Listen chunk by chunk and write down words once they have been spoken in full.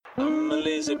I'm a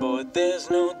lazy boy, there's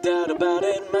no doubt about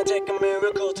it. Might take a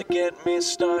miracle to get me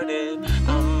started.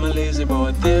 I'm a lazy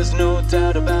boy, there's no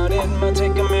doubt about it. Might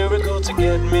take a miracle to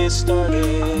get me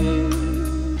started.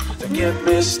 To get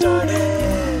me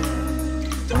started.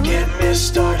 To get me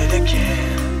started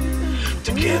again.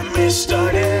 To get me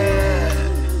started.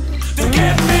 To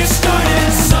get me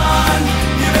started, son.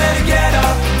 You better get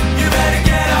up. You better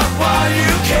get up while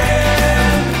you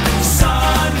can.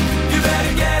 Son, you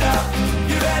better get up.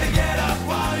 You better get up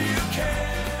while you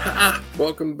can.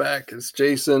 Welcome back. It's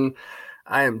Jason.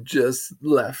 I am just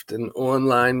left an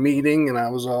online meeting and I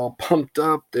was all pumped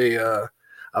up.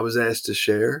 I was asked to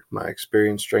share my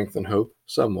experience, strength, and hope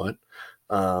somewhat.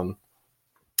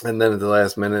 And then at the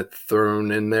last minute,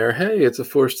 thrown in there, hey, it's a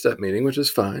 4-step meeting, which is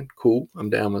fine. Cool.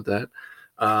 I'm down with that.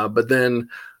 But then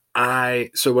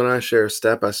so when I share a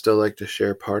step, I still like to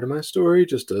share part of my story,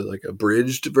 just like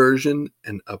abridged version,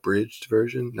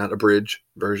 not a bridge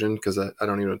version, because I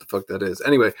don't even know what the fuck that is.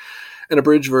 Anyway, an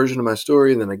abridged version of my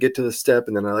story, and then I get to the step,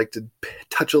 and then I like to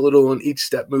touch a little on each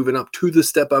step moving up to the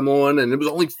step I'm on, and it was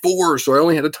only 4, so I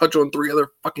only had to touch on 3 other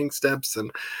fucking steps,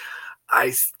 and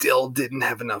I still didn't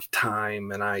have enough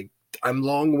time, and I'm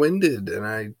long-winded, and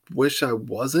I wish I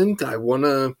wasn't.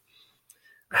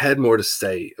 I had more to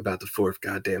say about the 4th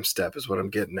goddamn step is what I'm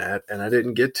getting at, and I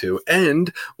didn't get to.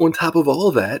 And on top of all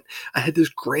that, I had this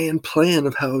grand plan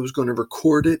of how I was going to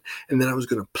record it, and then I was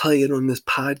going to play it on this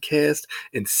podcast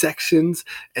in sections,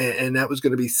 and that was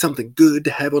going to be something good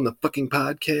to have on the fucking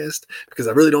podcast, because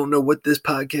I really don't know what this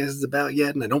podcast is about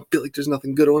yet, and I don't feel like there's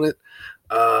nothing good on it.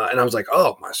 And I was like,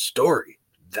 oh, my story,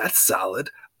 that's solid.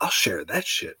 I'll share that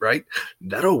shit, right?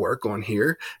 That'll work on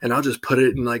here, and I'll just put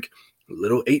it in like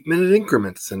little 8-minute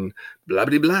increments and blah,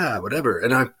 blah, blah, whatever.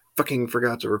 And I fucking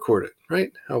forgot to record it,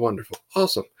 right? How wonderful.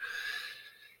 Awesome.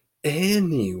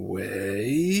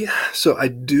 Anyway, so I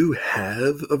do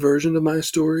have a version of my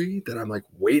story that I'm like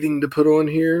waiting to put on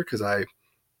here because I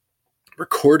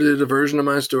recorded a version of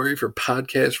my story for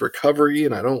podcast recovery,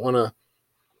 and I don't want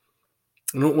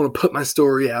to put my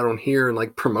story out on here and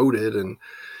like promote it and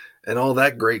all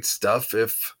that great stuff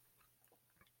if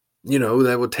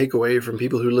that would take away from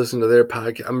people who listen to their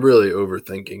podcast. I'm really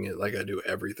overthinking it, like I do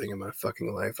everything in my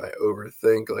fucking life. I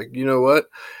overthink, like, you know what?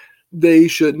 They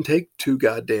shouldn't take 2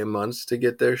 goddamn months to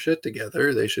get their shit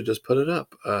together. They should just put it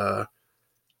up.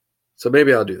 So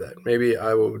maybe I'll do that. Maybe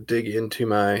I will dig into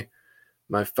my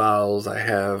files. I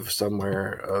have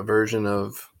somewhere a version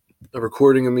of a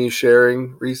recording of me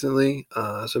sharing recently.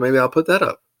 So maybe I'll put that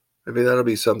up. Maybe that'll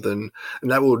be something. And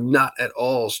that will not at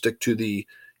all stick to the,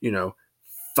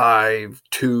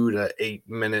 2 to 8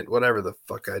 minute, whatever the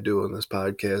fuck I do on this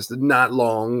podcast. Not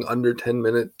long, under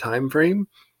 10-minute time frame.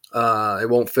 It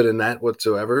won't fit in that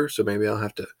whatsoever. So maybe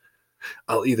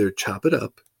I'll either chop it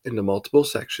up into multiple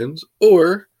sections,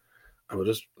 or I will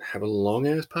just have a long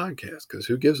ass podcast, because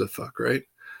who gives a fuck, right?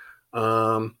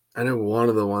 I know one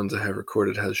of the ones I have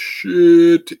recorded has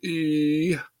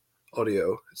shitty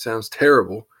audio. It sounds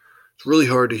terrible. It's really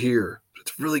hard to hear.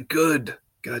 It's really good.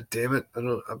 God damn it.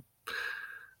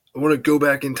 I want to go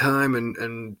back in time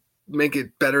and make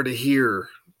it better to hear,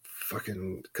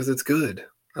 fucking, because it's good.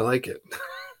 I like it.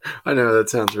 I know that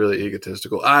sounds really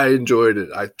egotistical. I enjoyed it.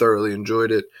 I thoroughly enjoyed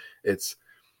it. It's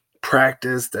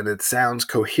practiced and it sounds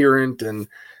coherent, and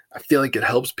I feel like it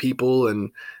helps people,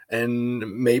 and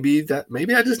maybe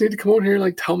I just need to come on here and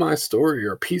like tell my story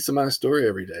or a piece of my story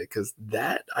every day, because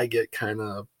that I get kind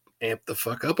of amped the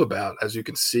fuck up about. As you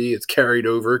can see, it's carried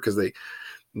over because they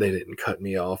didn't cut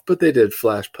me off, but they did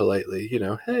flash politely,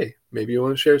 hey, maybe you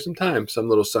want to share some time, some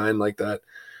little sign like that.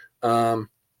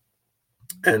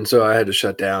 And so I had to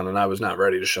shut down, and I was not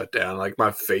ready to shut down. Like,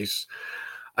 my face,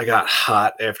 I got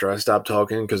hot after I stopped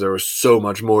talking because there was so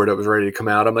much more that was ready to come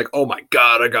out. I'm like, oh my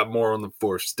God, I got more on the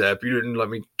 4th step. You didn't let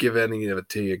me give any of it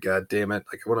to you. God damn it.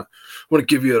 Like, I want to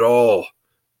give you it all.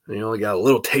 And you only got a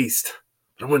little taste,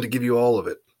 but I wanted to give you all of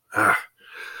it. I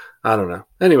don't know.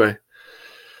 Anyway.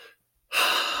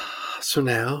 So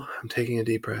now I'm taking a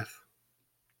deep breath.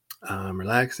 I'm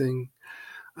relaxing.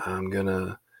 I'm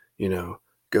gonna,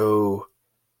 go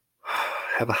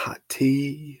have a hot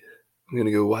tea. I'm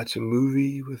gonna go watch a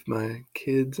movie with my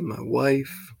kids and my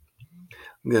wife.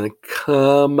 I'm gonna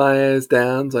calm my ass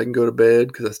down so I can go to bed,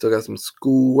 because I still got some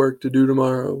school work to do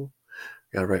tomorrow.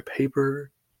 I gotta write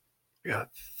paper. I got a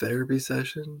therapy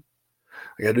session.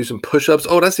 I gotta do some push-ups.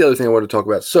 Oh, that's the other thing I wanted to talk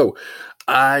about. So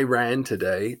I ran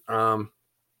today.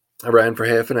 I ran for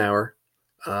half an hour.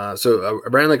 So I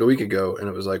ran like a week ago, and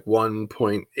it was like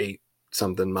 1.8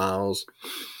 something miles.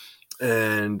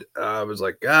 And I was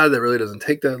like, God, that really doesn't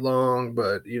take that long,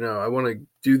 but I want to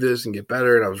do this and get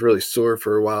better. And I was really sore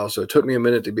for a while. So it took me a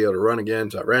minute to be able to run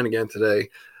again. So I ran again today,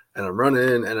 and I'm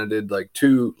running, and I did like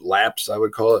 2 laps, I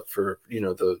would call it, for,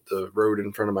 the road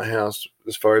in front of my house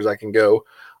as far as I can go.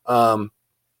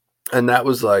 And that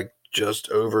was like just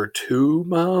over 2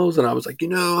 miles. And I was like,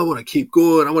 I want to keep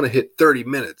going. I want to hit 30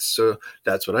 minutes. So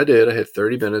that's what I did. I hit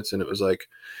 30 minutes, and it was like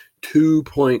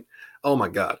oh my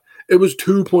God. It was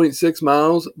 2.6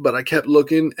 miles, but I kept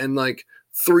looking, and like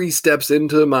 3 steps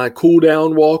into my cool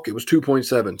down walk, it was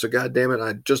 2.7. So God damn it,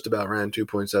 I just about ran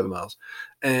 2.7 miles.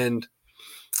 And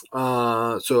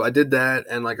so I did that,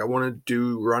 and like I want to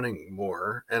do running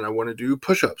more, and I want to do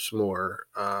push-ups more,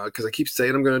 because I keep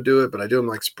saying I'm going to do it, but I do them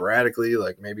like sporadically,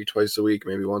 like maybe twice a week,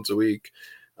 maybe once a week.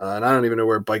 And I don't even know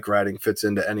where bike riding fits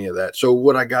into any of that. So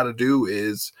what I got to do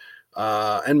is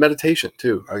and meditation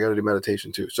too. I got to do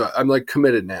meditation too. So I'm like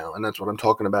committed now, and that's what I'm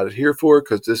talking about it here for,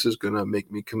 because this is going to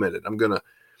make me committed. I'm going to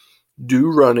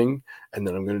do running, and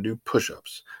then I'm going to do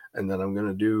push-ups, and then I'm going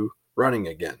to do running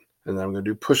again, and then I'm going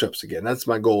to do push-ups again. That's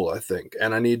my goal, I think.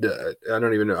 And I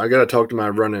don't even know. I got to talk to my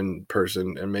running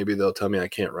person, and maybe they'll tell me I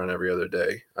can't run every other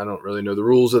day. I don't really know the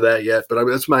rules of that yet, but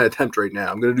that's my attempt right now.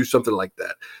 I'm going to do something like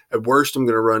that. At worst, I'm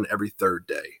going to run every 3rd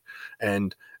day,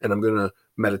 and I'm going to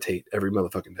meditate every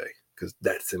motherfucking day, because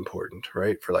that's important,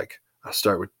 right? For like, I'll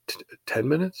start with 10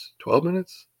 minutes, 12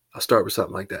 minutes. I'll start with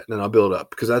something like that, and then I'll build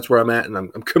up, because that's where I'm at, and I'm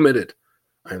committed.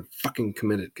 I am fucking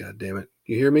committed, God damn it.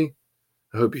 You hear me?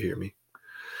 I hope you hear me.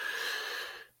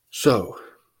 So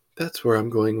that's where I'm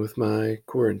going with my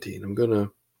quarantine. I'm going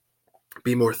to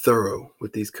be more thorough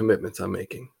with these commitments I'm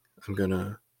making.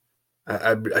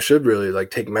 I should really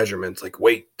like take measurements, like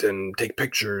weight, and take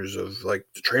pictures of like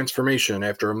the transformation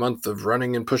after a month of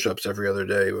running and push-ups every other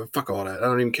day. Well, fuck all that. I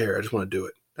don't even care. I just want to do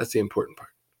it. That's the important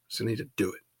part. So I need to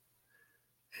do it.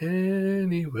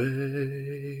 Anyway,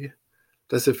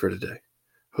 that's it for today.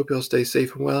 Hope y'all stay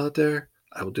safe and well out there.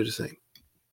 I will do the same.